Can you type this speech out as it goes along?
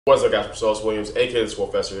What's up, guys? Marcellus Williams, aka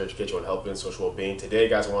TheSwolefessor, here to educate you on health and social well-being. Today,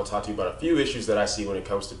 guys, I want to talk to you about a few issues that I see when it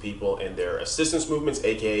comes to people and their assistance movements,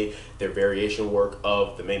 aka their variation work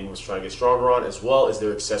of the main movements they're trying to get stronger on, as well as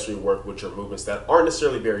their accessory work, which are movements that aren't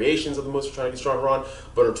necessarily variations of the movements they're trying to get stronger on,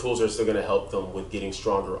 but are tools that are still going to help them with getting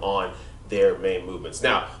stronger on their main movements.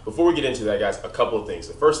 Now, before we get into that, guys, a couple of things.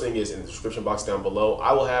 The first thing is in the description box down below,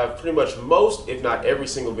 I will have pretty much most, if not every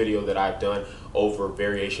single video that I've done over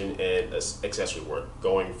variation and accessory work,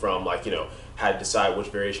 going from how to decide which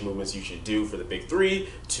variation movements you should do for the big three,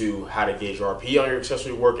 to how to gauge your RP on your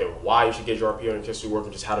accessory work and why you should gauge your RP on your accessory work,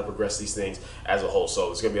 and just how to progress these things as a whole. So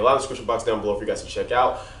there's going to be a lot in the description box down below for you guys to check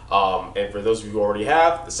out. And for those of you who already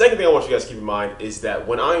have, the second thing I want you guys to keep in mind is that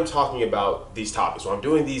when I'm talking about these topics, when I'm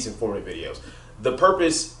doing these informative videos, the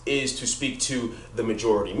purpose is to speak to the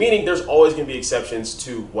majority, meaning there's always going to be exceptions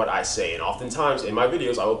to what I say. And oftentimes in my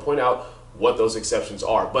videos, I will point out what those exceptions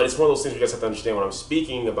are. But it's one of those things you guys have to understand when I'm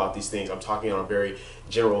speaking about these things. I'm talking on a very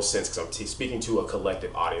general sense because I'm speaking to a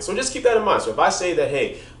collective audience. So just keep that in mind. So if I say that,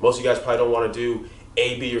 hey, most of you guys probably don't want to do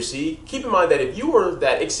A, B, or C, keep in mind that if you were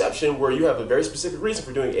that exception where you have a very specific reason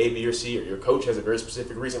for doing A, B, or C, or your coach has a very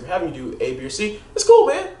specific reason for having you do A, B, or C, it's cool,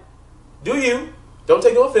 man. Do you. Don't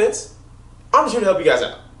take no offense. I'm just here to help you guys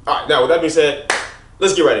out. All right, now with that being said,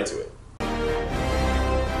 let's get right into it.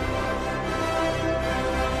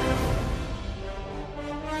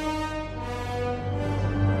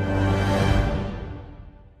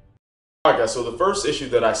 All right, guys, so the first issue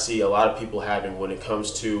that I see a lot of people having when it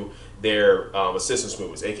comes to their assistance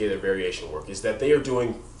movements, aka their variation work, is that they are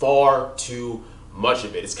doing far too much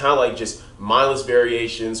of it. It's kind of like just mindless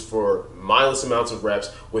variations for mindless amounts of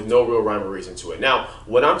reps with no real rhyme or reason to it. Now,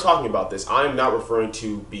 when I'm talking about this, I'm not referring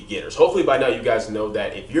to beginners. Hopefully by now you guys know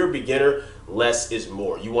that if you're a beginner, less is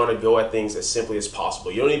more. You want to go at things as simply as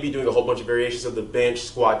possible. You don't need to be doing a whole bunch of variations of the bench,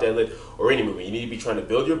 squat, deadlift, or any movement. You need to be trying to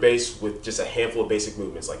build your base with just a handful of basic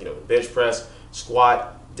movements like, the bench press,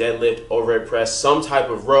 squat, deadlift, overhead press, some type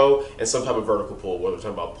of row, and some type of vertical pull, whether we're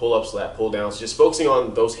talking about pull-ups, lat pull-downs. Just focusing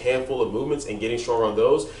on those handful of movements and getting stronger on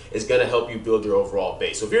those is going to help you build your overall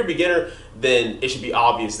base. So if you're a beginner, then it should be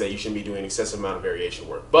obvious that you shouldn't be doing an excessive amount of variation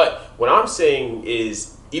work. But what I'm saying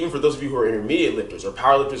is, even for those of you who are intermediate lifters or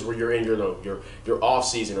power lifters where you're in your off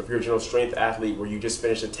season, or if you're a general strength athlete where you just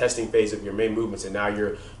finished the testing phase of your main movements and now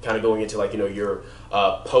you're kind of going into your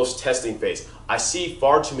post-testing phase, I see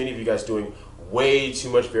far too many of you guys doing way too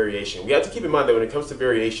much variation. We have to keep in mind that when it comes to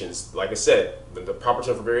variations, like I said, the proper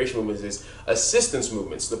term for variation movements is assistance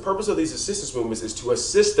movements. The purpose of these assistance movements is to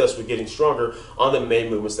assist us with getting stronger on the main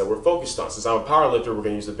movements that we're focused on. Since I'm a power lifter, we're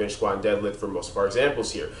going to use the bench, squat, and deadlift for most of our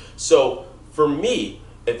examples here. So for me,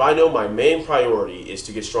 if I know my main priority is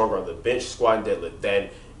to get stronger on the bench, squat, and deadlift,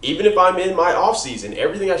 then even if I'm in my off season,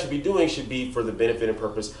 everything I should be doing should be for the benefit and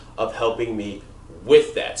purpose of helping me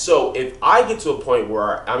with that. So if I get to a point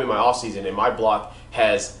where I'm in my off season and my block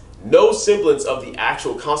has no semblance of the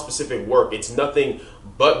actual conspecific work, it's nothing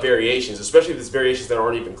but variations, especially if it's variations that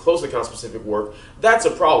aren't even close to conspecific work, that's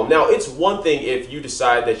a problem. Now, it's one thing if you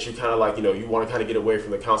decide that you kind of you want to kind of get away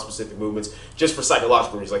from the conspecific movements just for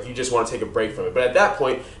psychological reasons, like you just want to take a break from it. But at that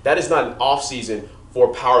point, that is not an off season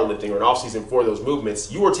for powerlifting or an off season for those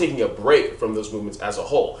movements. You are taking a break from those movements as a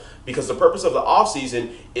whole, because the purpose of the off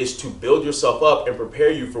season is to build yourself up and prepare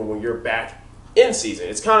you for when you're back in season.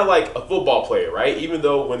 It's kind of like a football player, right? Even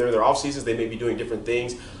though when they're in their off seasons, they may be doing different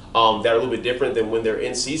things that are a little bit different than when they're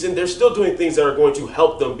in season. They're still doing things that are going to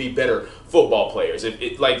help them be better football players.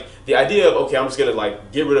 Like the idea of, okay, I'm just gonna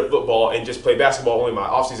get rid of football and just play basketball only my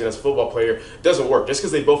off season as a football player doesn't work. Just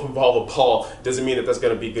because they both involve a ball doesn't mean that that's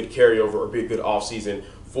going to be good carryover or be a good off season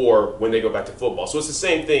for when they go back to football. So it's the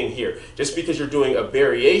same thing here. Just because you're doing a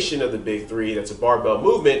variation of the big three that's a barbell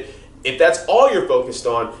movement, if that's all you're focused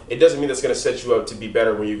on, it doesn't mean that's going to set you up to be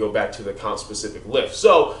better when you go back to the comp-specific lift.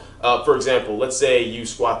 So, for example, let's say you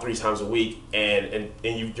squat 3 times a week and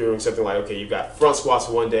you're doing something like, okay, you've got front squats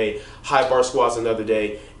one day, high bar squats another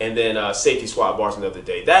day, and then safety squat bars another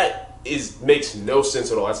day. That makes no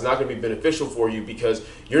sense at all. That's not going to be beneficial for you because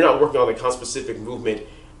you're not working on the conspecific movement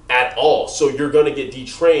at all. So you're going to get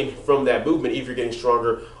detrained from that movement if you're getting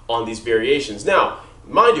stronger on these variations. Now,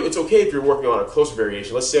 mind you, it's okay if you're working on a closer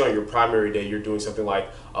variation. Let's say on your primary day, you're doing something like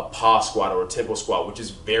a pause squat or a tempo squat, which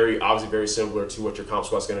is obviously very similar to what your comp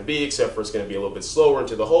squat is going to be, except for it's going to be a little bit slower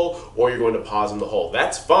into the hole, or you're going to pause in the hole.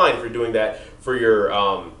 That's fine if you're doing that for your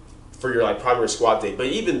primary squat day. But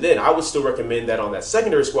even then, I would still recommend that on that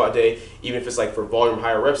secondary squat day, even if it's for volume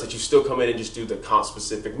higher reps, that you still come in and just do the comp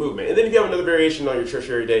specific movement. And then if you have another variation on your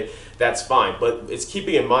tertiary day, that's fine. But it's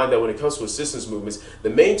keeping in mind that when it comes to assistance movements, the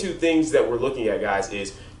main two things that we're looking at, guys,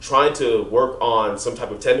 is trying to work on some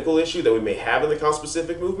type of technical issue that we may have in the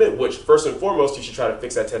comp-specific movement, which first and foremost, you should try to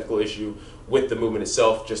fix that technical issue with the movement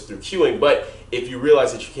itself just through cueing. But if you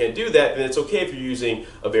realize that you can't do that, then it's okay if you're using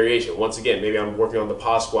a variation. Once again, maybe I'm working on the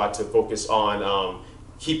pause squat to focus on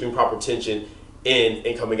keeping proper tension in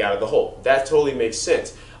and coming out of the hole. That totally makes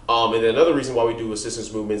sense. And then another reason why we do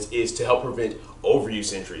assistance movements is to help prevent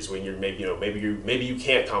overuse injuries. When you're maybe you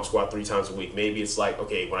can't comp squat 3 times a week. Maybe it's like,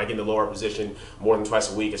 okay, when I get in the lower position more than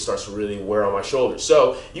twice a week, it starts to really wear on my shoulders.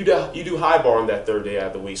 So you do high bar on that 3rd day out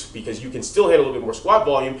of the week because you can still handle a little bit more squat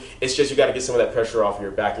volume. It's just you got to get some of that pressure off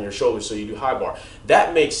your back and your shoulders, so you do high bar.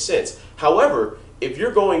 That makes sense. However, if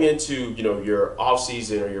you're going into your off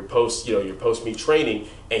season or your post meet training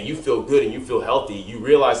and you feel good and you feel healthy, you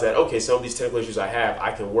realize that, okay, some of these technical issues I have,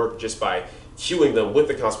 I can work just by cueing them with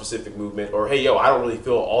the comp-specific movement, or hey, I don't really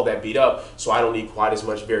feel all that beat up, so I don't need quite as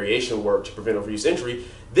much variation work to prevent overuse injury.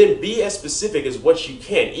 Then be as specific as what you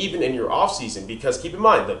can, even in your off season, because keep in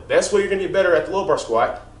mind, the best way you're gonna get better at the low bar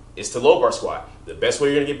squat is to low bar squat. The best way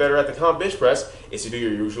you're going to get better at the comp bench press is to do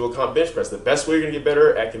your usual comp bench press. The best way you're going to get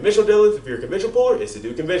better at conventional deadlift, if you're a conventional puller, is to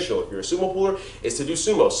do conventional. If you're a sumo puller, is to do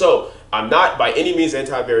sumo. So I'm not by any means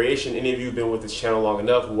anti-variation. Any of you who've been with this channel long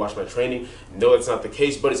enough, who watch my training, know that's not the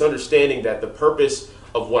case, but it's understanding that the purpose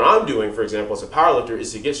of what I'm doing, for example, as a powerlifter,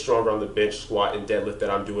 is to get stronger on the bench, squat, and deadlift that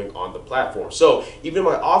I'm doing on the platform. So even in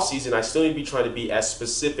my off season, I still need to be trying to be as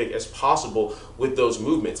specific as possible with those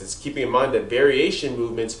movements. It's keeping in mind that variation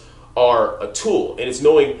movements are a tool, and it's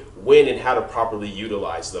knowing when and how to properly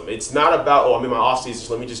utilize them. It's not about, oh, I'm in my off season,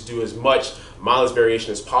 so let me just do as much mindless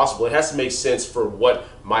variation as possible. It has to make sense for what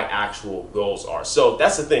my actual goals are. So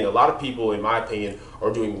that's the thing. A lot of people, in my opinion,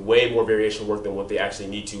 are doing way more variation work than what they actually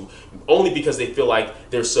need to, only because they feel like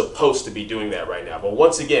they're supposed to be doing that right now. But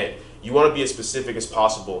once again, you want to be as specific as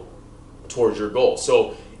possible towards your goal.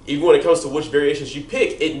 So even when it comes to which variations you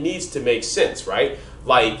pick, it needs to make sense, right?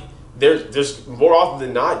 Like, there's more often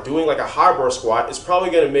than not, doing like a high bar squat is probably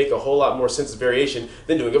going to make a whole lot more sense of variation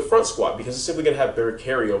than doing a front squat, because it's simply going to have better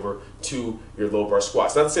carryover to your low bar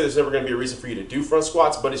squats. Not to say there's never going to be a reason for you to do front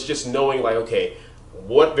squats, but it's just knowing, like, okay,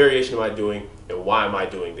 what variation am I doing and why am I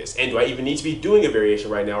doing this? And do I even need to be doing a variation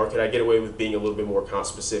right now, or can I get away with being a little bit more comp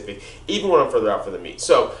specific even when I'm further out for the meet?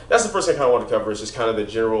 So that's the first thing I kind of want to cover, is just kind of the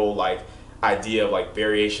general idea of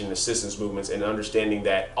variation and assistance movements, and understanding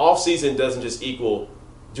that off season doesn't just equal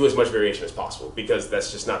do as much variation as possible, because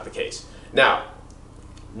that's just not the case. Now,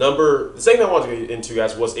 the second thing I wanted to get into,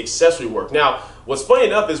 guys, was accessory work. Now, what's funny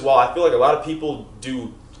enough is, while I feel like a lot of people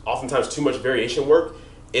do oftentimes too much variation work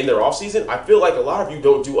in their off season, I feel like a lot of you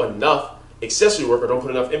don't do enough accessory work, or don't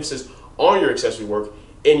put enough emphasis on your accessory work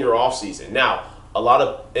in your off season. Now,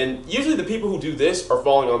 and usually the people who do this are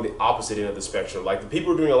falling on the opposite end of the spectrum. Like, the people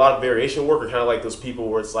who are doing a lot of variation work are kind of like those people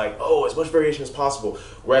where it's like, oh, as much variation as possible.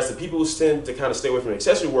 Whereas the people who tend to kind of stay away from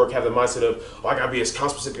accessory work have the mindset of, oh, I gotta be as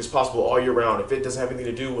comp specific as possible all year round. If it doesn't have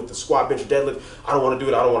anything to do with the squat, bench, or deadlift, I don't want to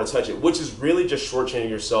do it, I don't want to touch it, which is really just shortchanging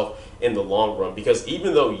yourself in the long run. Because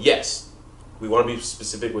even though, yes, we want to be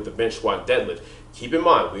specific with the bench, squat, and deadlift, keep in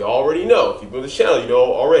mind, we already know, if you've been on the channel, you know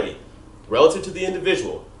already, relative to the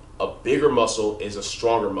individual, a bigger muscle is a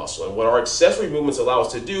stronger muscle. And what our accessory movements allow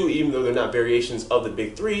us to do, even though they're not variations of the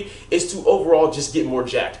big three, is to overall just get more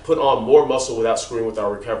jacked, put on more muscle without screwing with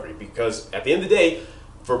our recovery. Because at the end of the day,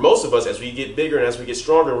 for most of us, as we get bigger and as we get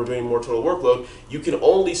stronger and we're doing more total workload, you can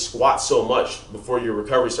only squat so much before your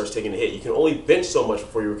recovery starts taking a hit. You can only bench so much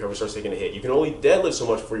before your recovery starts taking a hit. You can only deadlift so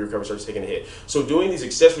much before your recovery starts taking a hit. So doing these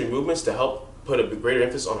accessory movements to help put a greater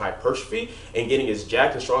emphasis on hypertrophy and getting as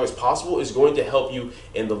jacked and strong as possible is going to help you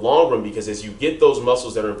in the long run, because as you get those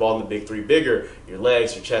muscles that are involved in the big three bigger, your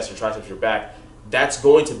legs, your chest, your triceps, your back, that's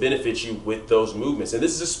going to benefit you with those movements. And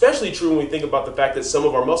this is especially true when we think about the fact that some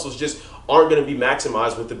of our muscles just aren't going to be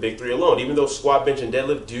maximized with the big three alone. Even though squat, bench, and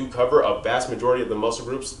deadlift do cover a vast majority of the muscle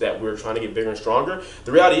groups that we're trying to get bigger and stronger,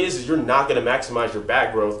 the reality is you're not going to maximize your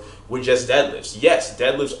back growth with just deadlifts. Yes,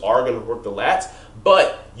 deadlifts are going to work the lats,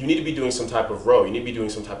 but you need to be doing some type of row. You need to be doing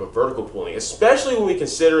some type of vertical pulling, especially when we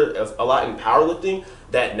consider a lot in powerlifting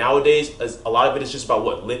that nowadays a lot of it is just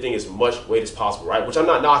about lifting as much weight as possible, right? Which I'm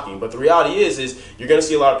not knocking, but the reality is you're going to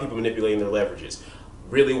see a lot of people manipulating their leverages.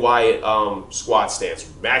 Really wide squat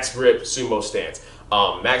stance, max grip sumo stance,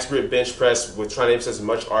 max grip bench press with trying to emphasize as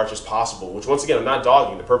much arch as possible, which once again, I'm not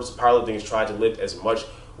dogging. The purpose of powerlifting is trying to lift as much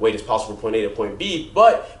weight as possible from point A to point B,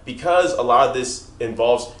 but because a lot of this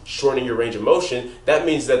involves shortening your range of motion, that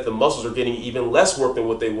means that the muscles are getting even less work than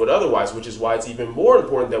what they would otherwise, which is why it's even more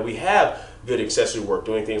important that we have good accessory work,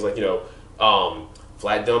 doing things like,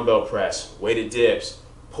 flat dumbbell press, weighted dips,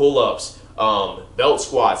 pull-ups, belt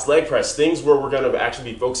squats, leg press, things where we're going to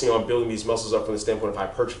actually be focusing on building these muscles up from the standpoint of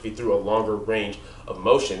hypertrophy through a longer range of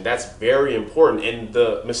motion. That's very important. And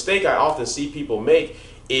the mistake I often see people make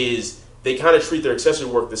is they kind of treat their accessory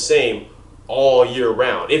work the same all year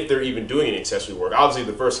round, if they're even doing any accessory work.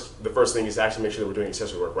 Obviously, the first thing is to actually make sure that we're doing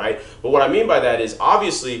accessory work, right? But what I mean by that is,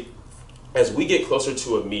 obviously, as we get closer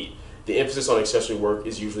to a meet, the emphasis on accessory work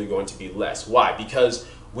is usually going to be less. Why? Because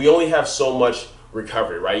we only have so much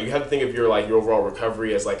recovery, right? You have to think of your overall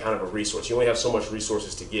recovery as like kind of a resource. You only have so much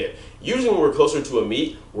resources to give. Usually when we're closer to a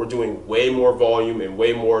meet, we're doing way more volume and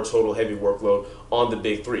way more total heavy workload on the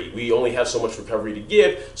big three. We only have so much recovery to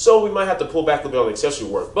give, so we might have to pull back a little bit on the accessory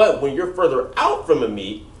work. But when you're further out from a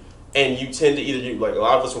meet, and you tend to either, like a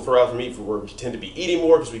lot of us when we're out from meet, we tend to be eating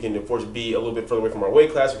more because we can afford to be a little bit further away from our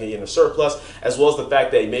weight class, we can get in a surplus, as well as the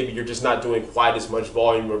fact that maybe you're just not doing quite as much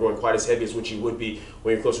volume or going quite as heavy as what you would be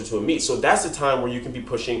when you're closer to a meet. So that's the time where you can be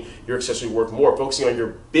pushing your accessory work more, focusing on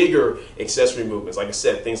your bigger accessory movements. Like I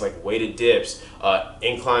said, things like weighted dips,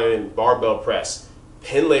 incline barbell press,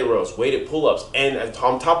 pin lay rows, weighted pull-ups, and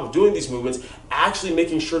on top of doing these movements, actually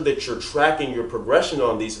making sure that you're tracking your progression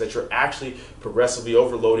on these, so that you're actually progressively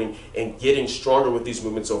overloading and getting stronger with these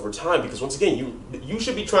movements over time. Because once again, you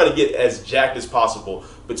should be trying to get as jacked as possible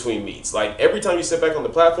between meets. Like every time you step back on the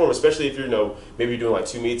platform, especially if you're, maybe you're doing like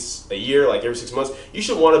 2 meets a year, like every 6 months, you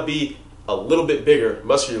should want to be a little bit bigger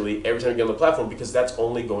muscularly every time you get on the platform, because that's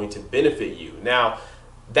only going to benefit you. Now,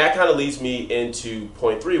 that kind of leads me into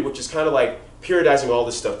point 3, which is kind of like periodizing all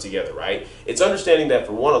this stuff together, right? It's understanding that,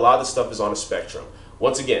 for one, a lot of this stuff is on a spectrum.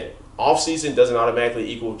 Once again, off-season doesn't automatically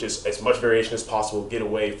equal just as much variation as possible, get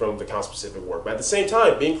away from the comp-specific work. But at the same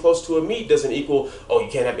time, being close to a meet doesn't equal, oh,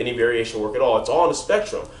 you can't have any variation work at all. It's all on a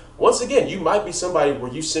spectrum. Once again, you might be somebody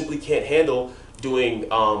where you simply can't handle doing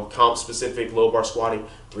comp-specific low bar squatting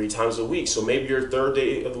 3 times a week. So maybe your third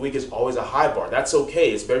day of the week is always a high bar. That's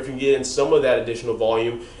okay. It's better if you can get in some of that additional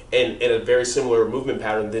volume and in a very similar movement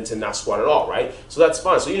pattern than to not squat at all, right? So that's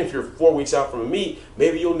fine. So even if you're 4 weeks out from a meet,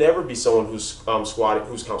 maybe you'll never be someone who's comp squatting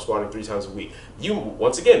 3 times a week. You,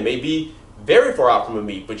 once again, may be very far out from a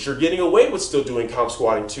meet, but you're getting away with still doing comp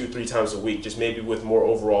squatting 2-3 times a week, just maybe with more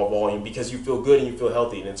overall volume, because you feel good and you feel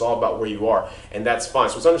healthy, and it's all about where you are, and that's fine.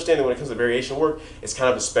 So it's understanding when it comes to variation work, it's kind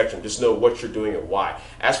of a spectrum. Just know what you're doing and why.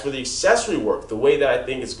 As for the accessory work, the way that I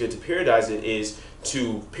think it's good to periodize it is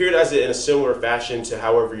to periodize it in a similar fashion to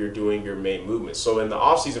however you're doing your main movements. So in the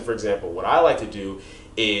off season, for example, what I like to do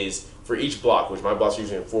is, for each block, which my block's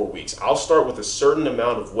usually in 4 weeks, I'll start with a certain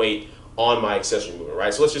amount of weight on my accessory movement,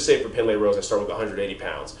 right? So let's just say for pin lay rows, I start with 180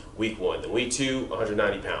 pounds, week 1. Then week 2,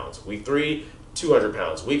 190 pounds. Week 3, 200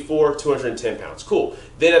 pounds. Week 4, 210 pounds. Cool.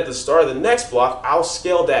 Then at the start of the next block, I'll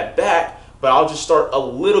scale that back, but I'll just start a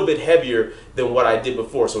little bit heavier than what I did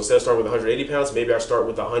before. So instead of starting with 180 pounds, maybe I start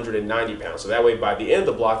with 190 pounds. So that way, by the end of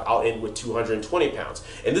the block, I'll end with 220 pounds.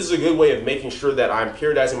 And this is a good way of making sure that I'm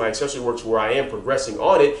periodizing my accessory work to where I am progressing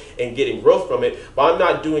on it and getting growth from it, but I'm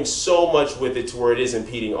not doing so much with it to where it is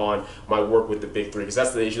impeding on my work with the big 3. Because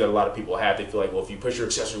that's the issue that a lot of people have. They feel like, well, if you push your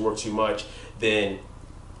accessory work too much, then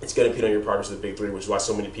it's going to impede on your progress with the big 3, which is why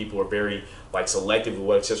so many people are very selective with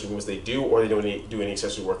what accessory movements they do, or they don't do any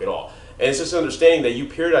accessory work at all. And it's just understanding that you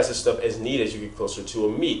periodize this stuff as needed as you get closer to a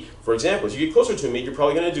meet. For example, as you get closer to a meet, you're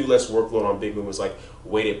probably going to do less workload on big movements like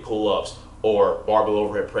weighted pull-ups or barbell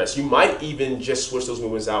overhead press. You might even just switch those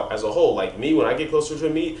movements out as a whole. Like me, when I get closer to a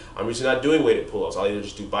meet, I'm usually not doing weighted pull-ups. I'll either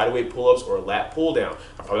just do body weight pull-ups or lat pull down.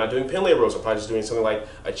 I'm probably not doing pin lay rows. I'm probably just doing something like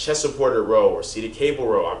a chest supported row or seated cable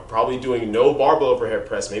row. I'm probably doing no barbell overhead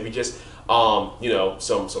press, maybe just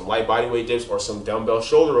some light body weight dips or some dumbbell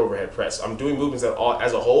shoulder overhead press. I'm doing movements that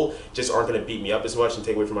as a whole just aren't going to beat me up as much and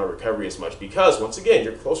take away from my recovery as much, because once again,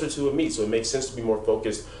 you're closer to a meet, so it makes sense to be more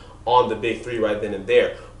focused on the big 3 right then and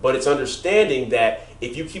there. But it's understanding that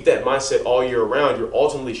if you keep that mindset all year round, you're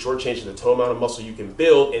ultimately shortchanging the total amount of muscle you can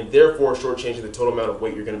build, and therefore shortchanging the total amount of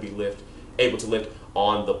weight you're going to be able to lift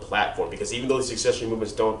on the platform. Because even though these accessory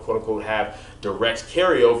movements don't quote unquote have direct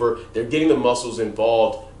carryover, they're getting the muscles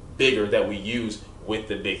involved bigger that we use with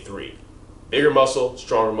the big 3. Bigger muscle,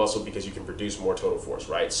 stronger muscle, because you can produce more total force,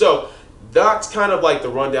 right? So that's kind of like the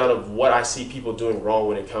rundown of what I see people doing wrong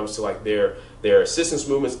when it comes to like their assistance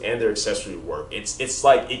movements and their accessory work. It's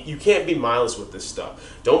like you can't be mindless with this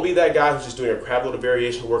stuff. Don't be that guy who's just doing a crap load of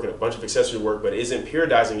variation work and a bunch of accessory work, but isn't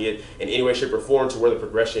periodizing it in any way, shape, or form to where the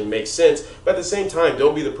progression makes sense. But at the same time,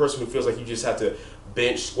 don't be the person who feels like you just have to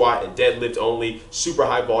bench, squat, and deadlift only, super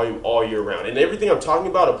high volume all year round. And everything I'm talking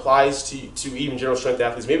about applies to even general strength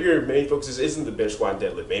athletes. Maybe your main focus isn't the bench, squat, and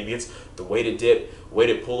deadlift. Maybe it's the weighted dip,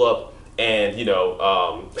 weighted pull-up, and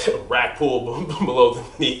rack pull below the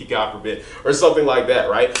knee, God forbid, or something like that,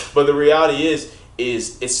 right? But the reality is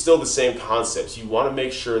it's still the same concepts. You want to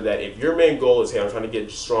make sure that if your main goal is, hey, I'm trying to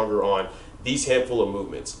get stronger on these handful of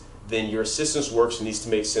movements, then your assistance works needs to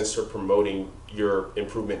make sense for promoting your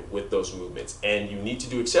improvement with those movements. And you need to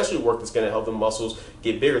do accessory work that's going to help the muscles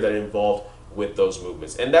get bigger that are involved with those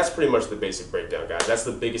movements. And that's pretty much the basic breakdown, guys. That's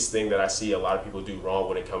the biggest thing that I see a lot of people do wrong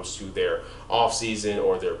when it comes to their off season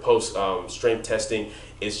or their post strength testing,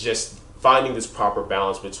 is just finding this proper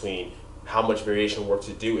balance between how much variation work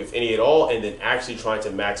to do, if any at all, and then actually trying to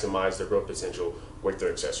maximize their growth potential with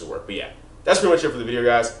their accessory work. But yeah, that's pretty much it for the video,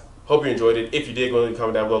 guys. Hope you enjoyed it. If you did, go leave a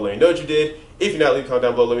comment down below, let me know what you did. If you're not, leave a comment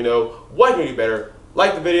down below, let me know what you can do better.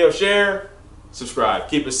 Like the video, share, subscribe.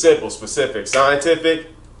 Keep it simple, specific, scientific.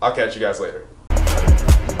 I'll catch you guys later.